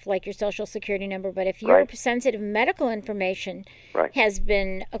stuff like your Social Security number, but if your sensitive medical information has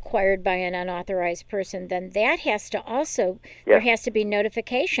been acquired by an unauthorized person, then that has to also, there has to be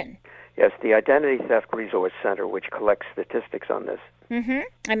notification. Yes, the Identity Theft Resource Center, which collects statistics on this. Mm-hmm.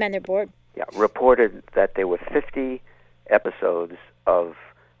 I'm on their board. Yeah, reported that there were 50 episodes of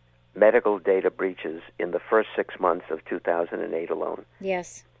medical data breaches in the first 6 months of 2008 alone.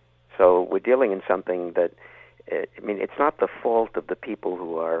 Yes. So we're dealing in something that, it's not the fault of the people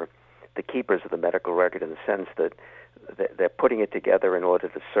who are the keepers of the medical record in the sense that they're putting it together in order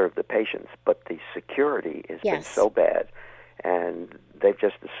to serve the patients, but the security has been so bad, and they've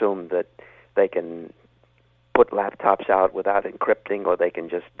just assumed that they can put laptops out without encrypting, or they can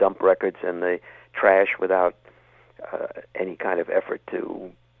just dump records in the trash without any kind of effort to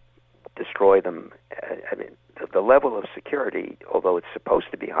destroy them. The level of security, although it's supposed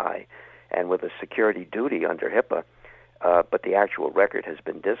to be high, and with a security duty under HIPAA, but the actual record has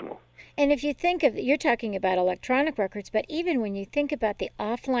been dismal. And if you think of, you're talking about electronic records, but even when you think about the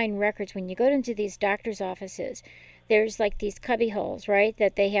offline records, when you go into these doctors' offices, there's like these cubby holes, right?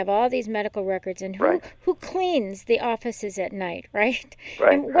 That they have all these medical records, and who cleans the offices at night, right?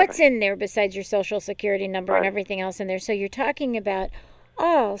 And what's in there besides your Social Security number and everything else in there? So you're talking about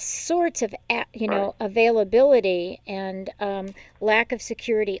all sorts of, availability and lack of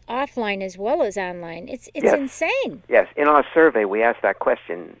security offline as well as online. It's insane. Yes. In our survey, we asked that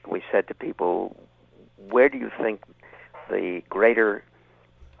question. We said to people, where do you think the greater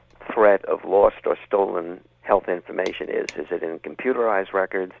threat of lost or stolen health information is? Is it in computerized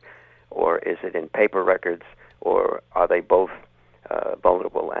records, or is it in paper records, or are they both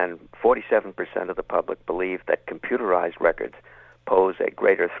vulnerable? And 47% of the public believe that computerized records pose a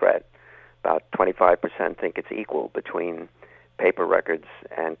greater threat. About 25% think it's equal between paper records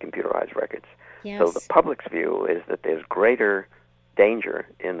and computerized records. Yes. So the public's view is that there's greater danger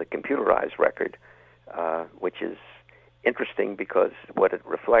in the computerized record, which is interesting because what it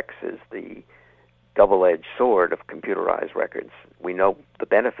reflects is the double-edged sword of computerized records. We know the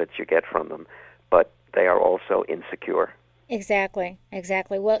benefits you get from them, but they are also insecure. Exactly.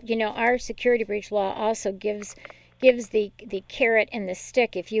 Well, our security breach law also gives the carrot and the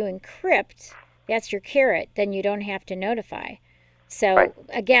stick. If you encrypt, that's your carrot, then you don't have to notify. So,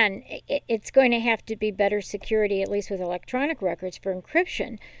 again, it's going to have to be better security, at least with electronic records, for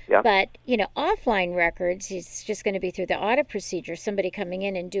encryption. Yeah. But, offline records, it's just going to be through the audit procedure, somebody coming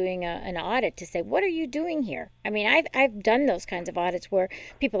in and doing an audit to say, what are you doing here? I mean, I've done those kinds of audits where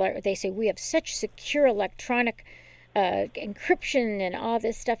they say, we have such secure electronic encryption and all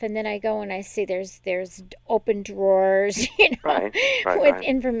this stuff, and then I go and I see there's open drawers, with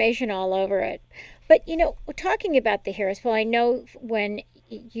information all over it. But talking about the Harris Poll, I know when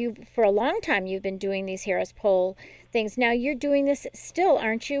for a long time you've been doing these Harris Poll things. Now you're doing this still,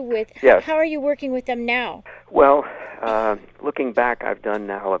 aren't you? How are you working with them now? Well, looking back, I've done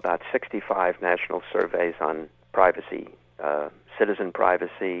now about 65 national surveys on privacy, citizen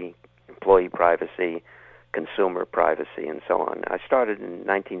privacy, employee privacy, consumer privacy, and so on. I started in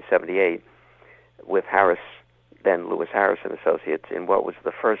 1978 with Harris, then Lewis Harris and Associates, in what was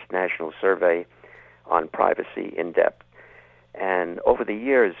the first national survey on privacy in depth. And over the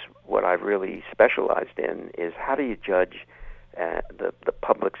years, what I've really specialized in is how do you judge the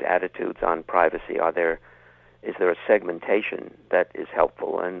public's attitudes on privacy? Is there a segmentation that is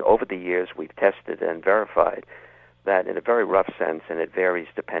helpful? And over the years, we've tested and verified that in a very rough sense, and it varies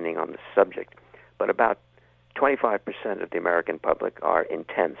depending on the subject, but about 25% of the American public are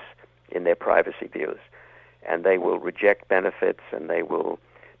intense in their privacy views, and they will reject benefits, and they will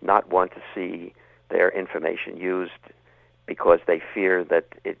not want to see their information used because they fear that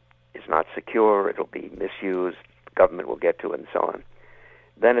it is not secure, it'll be misused, government will get to it, and so on.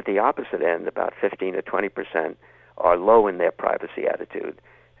 Then at the opposite end, about 15 to 20% are low in their privacy attitude,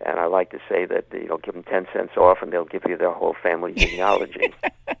 and I like to say that give them 10 cents off and they'll give you their whole family genealogy.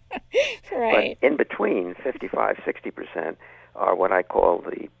 Right. But in between, 55, 60% are what I call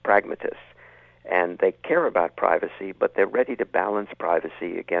the pragmatists. And they care about privacy, but they're ready to balance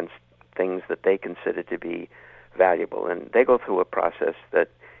privacy against things that they consider to be valuable. And they go through a process that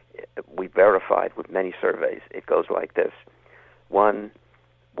we verified with many surveys. It goes like this. One,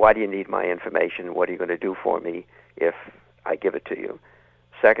 why do you need my information? What are you going to do for me if I give it to you?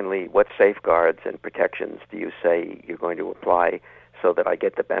 Secondly, what safeguards and protections do you say you're going to apply so that I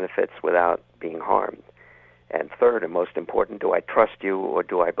get the benefits without being harmed? And third, and most important, do I trust you or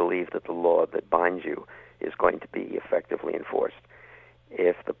do I believe that the law that binds you is going to be effectively enforced?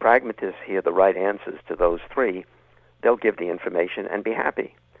 If the pragmatists hear the right answers to those three, they'll give the information and be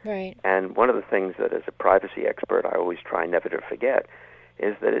happy. Right. And one of the things that as a privacy expert I always try never to forget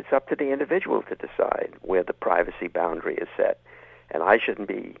is that it's up to the individual to decide where the privacy boundary is set. And I shouldn't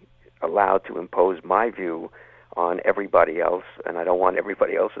be allowed to impose my view on everybody else, and I don't want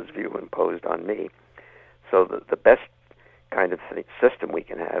everybody else's view imposed on me. So the best kind of system we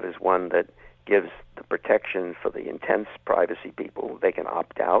can have is one that gives the protection for the intense privacy people. They can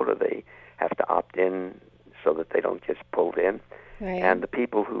opt out or they have to opt in so that they don't get pulled in. Right. And the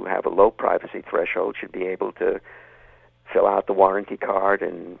people who have a low privacy threshold should be able to fill out the warranty card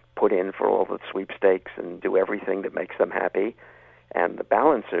and put in for all the sweepstakes and do everything that makes them happy. And the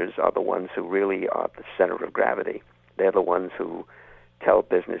balancers are the ones who really are the center of gravity. They're the ones who tell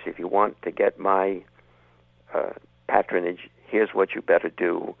business, if you want to get my patronage, here's what you better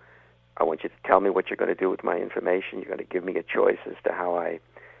do. I want you to tell me what you're going to do with my information. You're going to give me a choice as to how I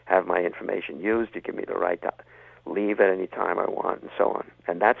have my information used. You give me the right to leave at any time I want, and so on.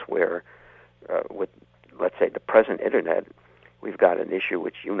 And that's where, with, let's say, the present Internet, we've got an issue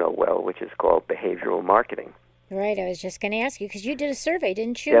which you know well, which is called behavioral marketing. Right. I was just going to ask you, because you did a survey,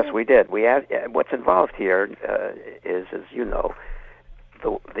 didn't you? Yes, we did. What's involved here is, as you know,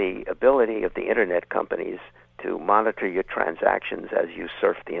 the ability of the Internet companies to monitor your transactions as you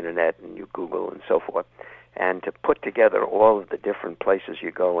surf the Internet and you Google and so forth, and to put together all of the different places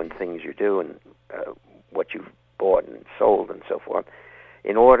you go and things you do and what you've bought and sold and so forth,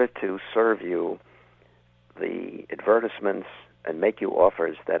 in order to serve you the advertisements and make you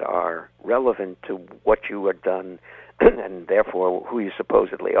offers that are relevant to what you have done and therefore who you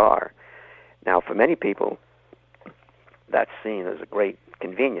supposedly are. Now, for many people, that's seen as a great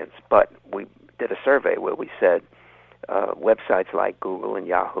convenience, but we did a survey where we said websites like Google and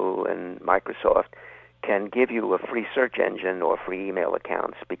Yahoo and Microsoft can give you a free search engine or free email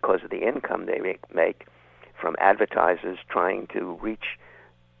accounts because of the income they make from advertisers trying to reach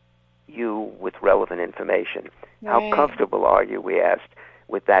you with relevant information. Right. How comfortable are you, we asked,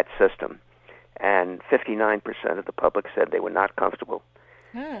 with that system? And 59% of the public said they were not comfortable.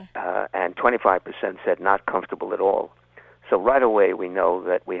 And 25% said not comfortable at all. So right away we know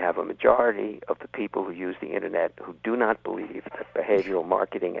that we have a majority of the people who use the Internet who do not believe that behavioral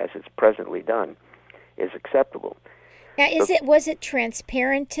marketing as it's presently done is acceptable. Now, was it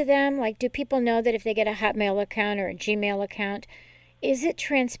transparent to them? Like, do people know that if they get a Hotmail account or a Gmail account, is it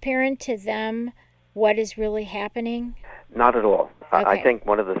transparent to them what is really happening? Not at all. Okay. I think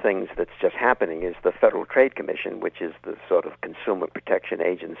one of the things that's just happening is the Federal Trade Commission, which is the sort of consumer protection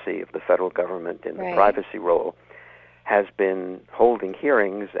agency of the federal government in the privacy role, has been holding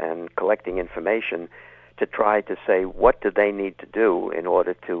hearings and collecting information to try to say what do they need to do in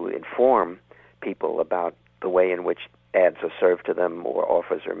order to inform people about the way in which ads are served to them or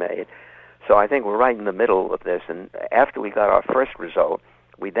offers are made. So I think we're right in the middle of this. And after we got our first result,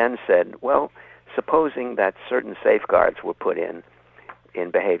 we then said, well, supposing that certain safeguards were put in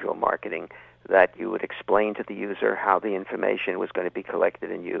behavioral marketing, that you would explain to the user how the information was going to be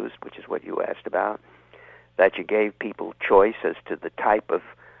collected and used, which is what you asked about, that you gave people choice as to the type of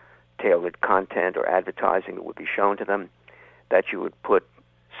tailored content or advertising that would be shown to them, that you would put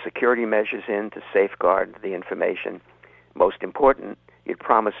security measures in to safeguard the information. Most important, you'd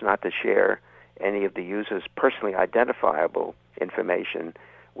promise not to share any of the user's personally identifiable information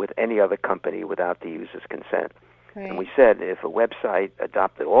with any other company without the user's consent. Right. And we said if a website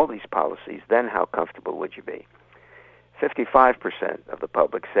adopted all these policies, then how comfortable would you be? 55% of the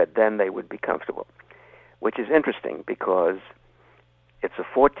public said then they would be comfortable, which is interesting because it's a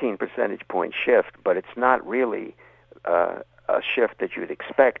 14 percentage point shift, but it's not really a shift that you'd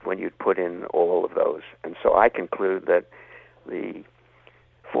expect when you'd put in all of those. And so I conclude that the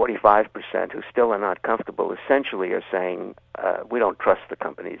 45% who still are not comfortable essentially are saying we don't trust the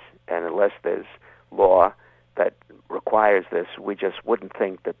companies, and unless there's law that requires this, we just wouldn't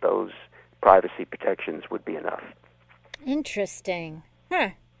think that those privacy protections would be enough. Interesting.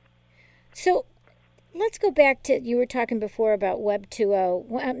 Huh. So let's go back to, you were talking before about Web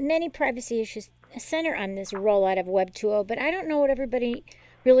 2.0. Many privacy issues center on this rollout of Web 2.0, but I don't know what everybody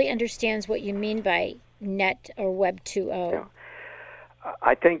really understands what you mean by Net or Web 2.0. Yeah.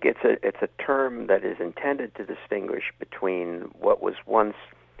 I think it's a term that is intended to distinguish between what was once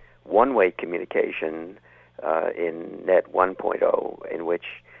one-way communication in Net 1.0, in which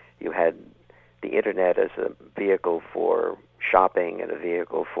you had the Internet as a vehicle for shopping and a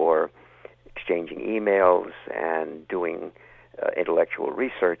vehicle for exchanging emails and doing intellectual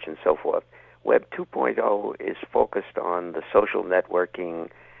research and so forth. Web 2.0 is focused on the social networking,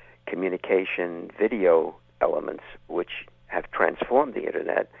 communication, video elements, which have transformed the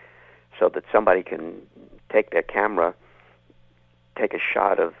Internet so that somebody can take their camera, take a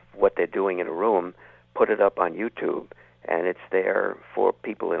shot of what they're doing in a room, put it up on YouTube, and it's there for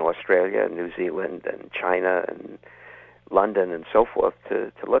people in Australia, New Zealand, and China, and London, and so forth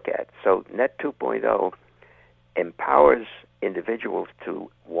to look at. So Net 2.0 empowers individuals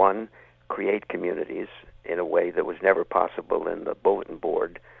to, one, create communities in a way that was never possible in the bulletin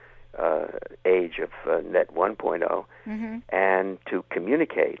board age of Net 1.0, and to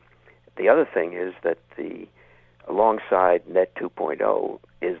communicate. The other thing is that alongside Net 2.0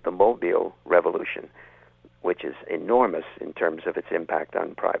 is the mobile revolution, which is enormous in terms of its impact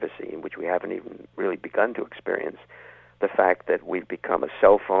on privacy, in which we haven't even really begun to experience. The fact that we've become a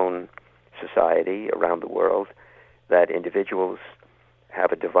cell phone society around the world, that individuals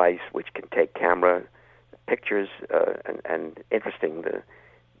have a device which can take camera pictures, and interesting, the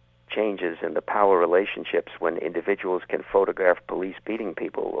changes in the power relationships when individuals can photograph police beating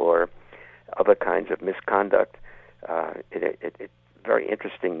people or other kinds of misconduct. It's very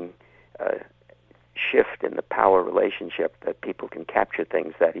interesting shift in the power relationship that people can capture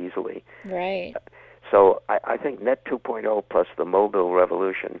things that easily. Right. So I think Net 2.0 plus the mobile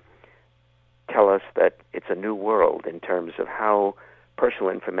revolution tell us that it's a new world in terms of how personal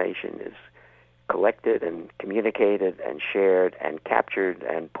information is collected and communicated and shared and captured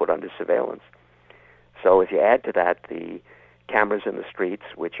and put under surveillance. So if you add to that the cameras in the streets,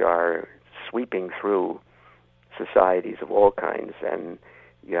 which are sweeping through societies of all kinds, and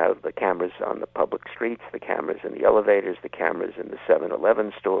you have the cameras on the public streets, the cameras in the elevators, the cameras in the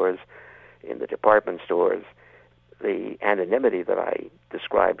 7-Eleven stores, in the department stores, the anonymity that I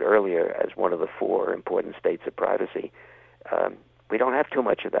described earlier as one of the 4 important states of privacy, we don't have too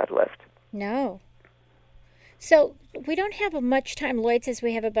much of that left. No. So we don't have much time. Lloyd says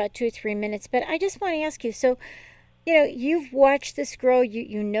we have about 2 or 3 minutes, but I just want to ask you, so, you've watched this grow,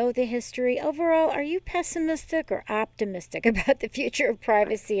 you know the history. Overall, are you pessimistic or optimistic about the future of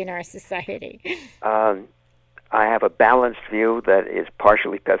privacy in our society? I have a balanced view that is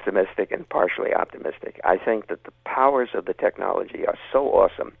partially pessimistic and partially optimistic. I think that the powers of the technology are so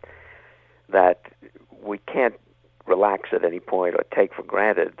awesome that we can't relax at any point or take for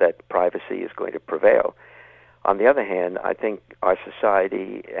granted that privacy is going to prevail. On the other hand, I think our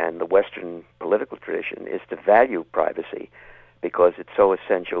society and the Western political tradition is to value privacy because it's so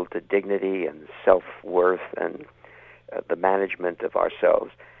essential to dignity and self-worth and the management of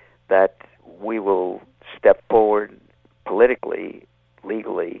ourselves that we will step forward politically,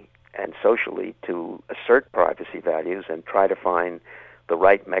 legally, and socially to assert privacy values and try to find the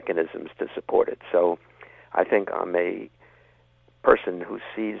right mechanisms to support it. So I think I'm a person who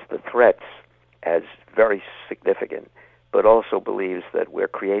sees the threats as very significant, but also believes that we're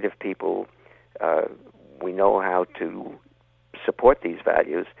creative people. We know how to support these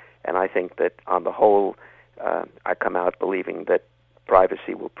values, and I think that on the whole, I come out believing that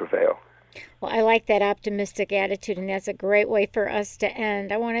privacy will prevail. Well, I like that optimistic attitude, and that's a great way for us to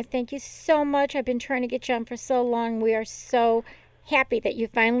end. I want to thank you so much. I've been trying to get you on for so long. We are so happy that you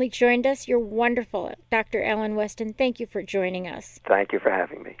finally joined us. You're wonderful. Dr. Alan Weston, thank you for joining us. Thank you for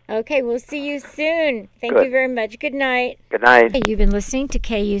having me. Okay, we'll see you soon. Thank Good. you very much. Good night. Good night. Hey, you've been listening to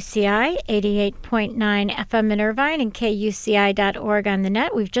KUCI 88.9 FM in Irvine and KUCI.org on the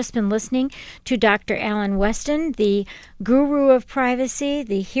net. We've just been listening to Dr. Alan Weston, the guru of privacy,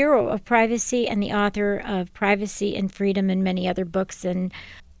 the hero of privacy, and the author of Privacy and Freedom and many other books and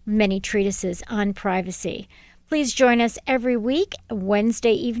many treatises on privacy. Please join us every week,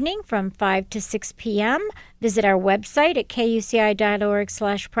 Wednesday evening from 5 to 6 p.m. Visit our website at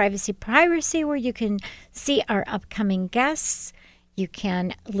kuci.org/privacy, where you can see our upcoming guests. You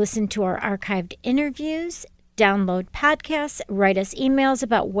can listen to our archived interviews, download podcasts, write us emails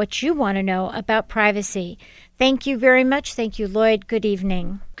about what you want to know about privacy. Thank you very much. Thank you, Lloyd. Good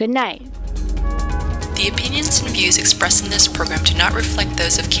evening. Good night. The opinions and views expressed in this program do not reflect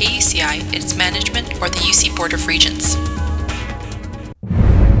those of KUCI, its management, or the UC Board of Regents.